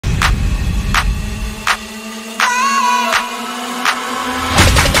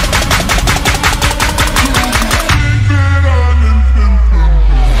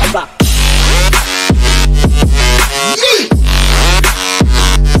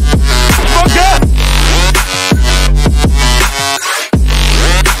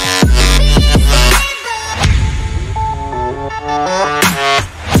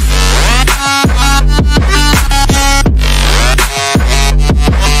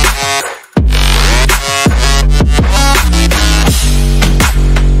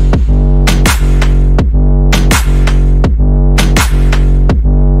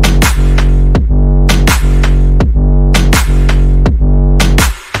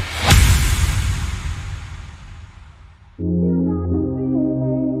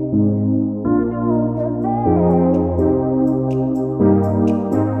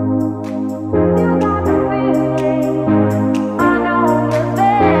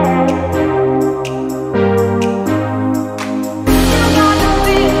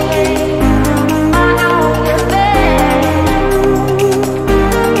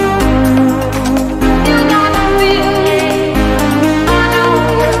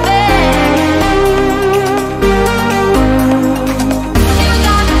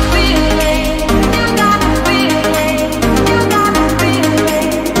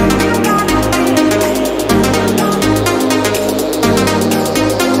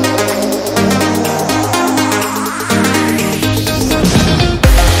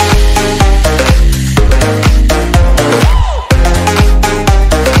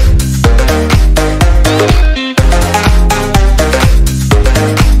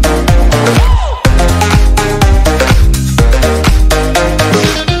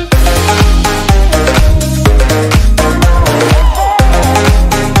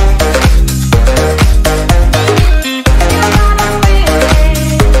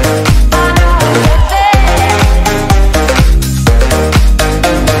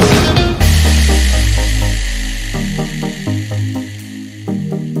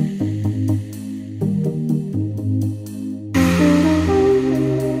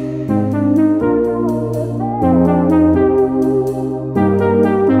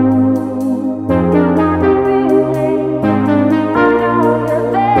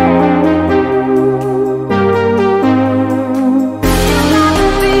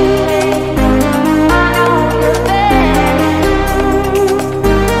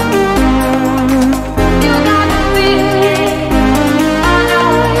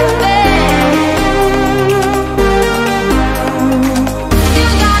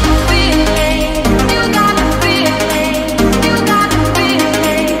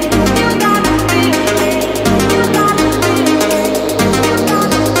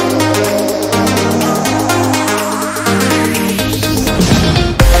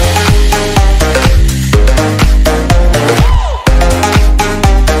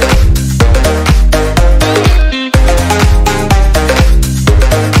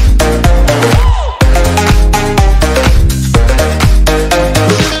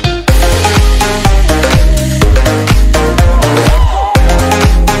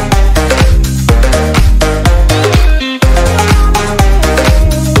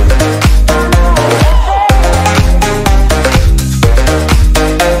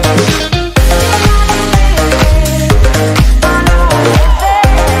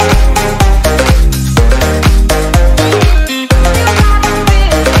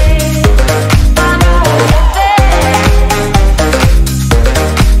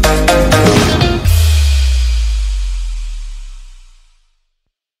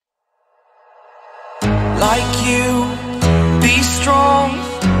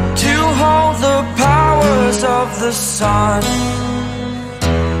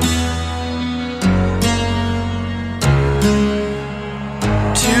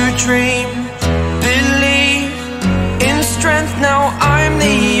dream, believe in strength. Now I'm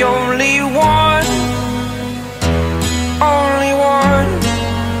the only one, only one.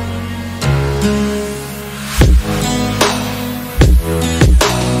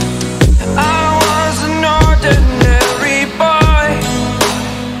 I was an ordinary boy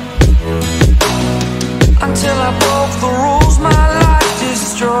until I broke the rules, my life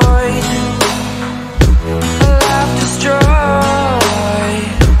destroyed, life destroyed.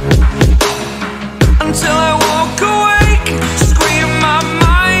 Until I walk awake, scream my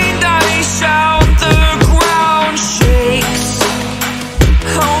mind, I shout, the ground shakes.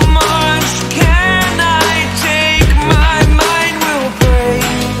 How much can I take? My mind will break.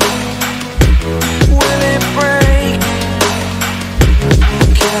 Will it break?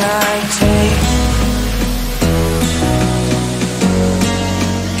 Can I take?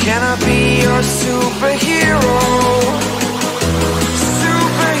 Can I be your superhero?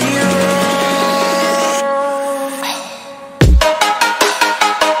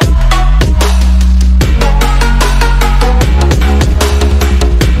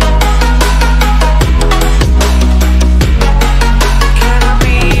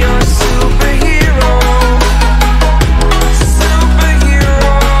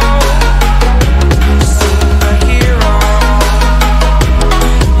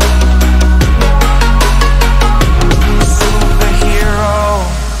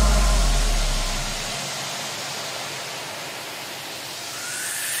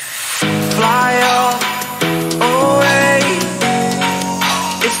 Fly away.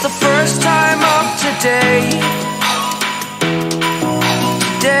 It's the first time of today.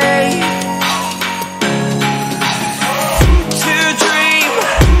 Today. To dream,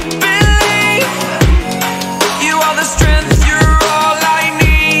 believe. You are the strength, you're all I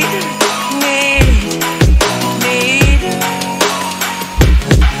need. Need.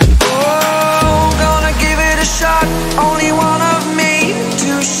 Oh, gonna give it a shot. Only one of me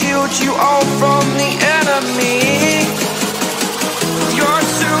to shield you all from the enemy. You're a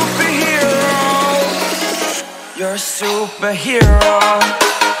superhero. You're a superhero.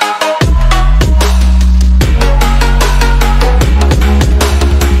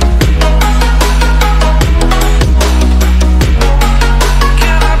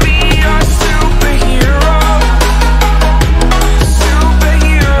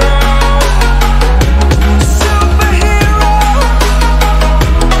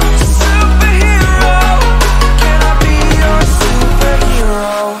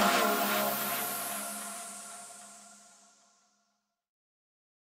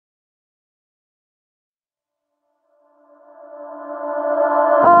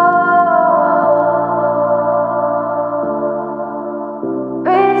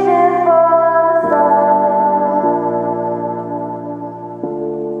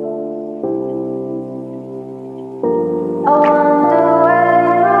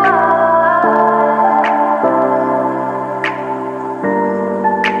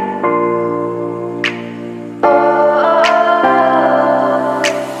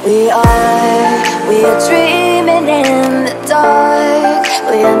 We are dreaming in the dark.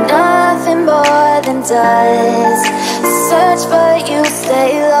 We are nothing more than dust. Search but you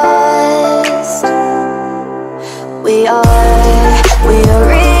stay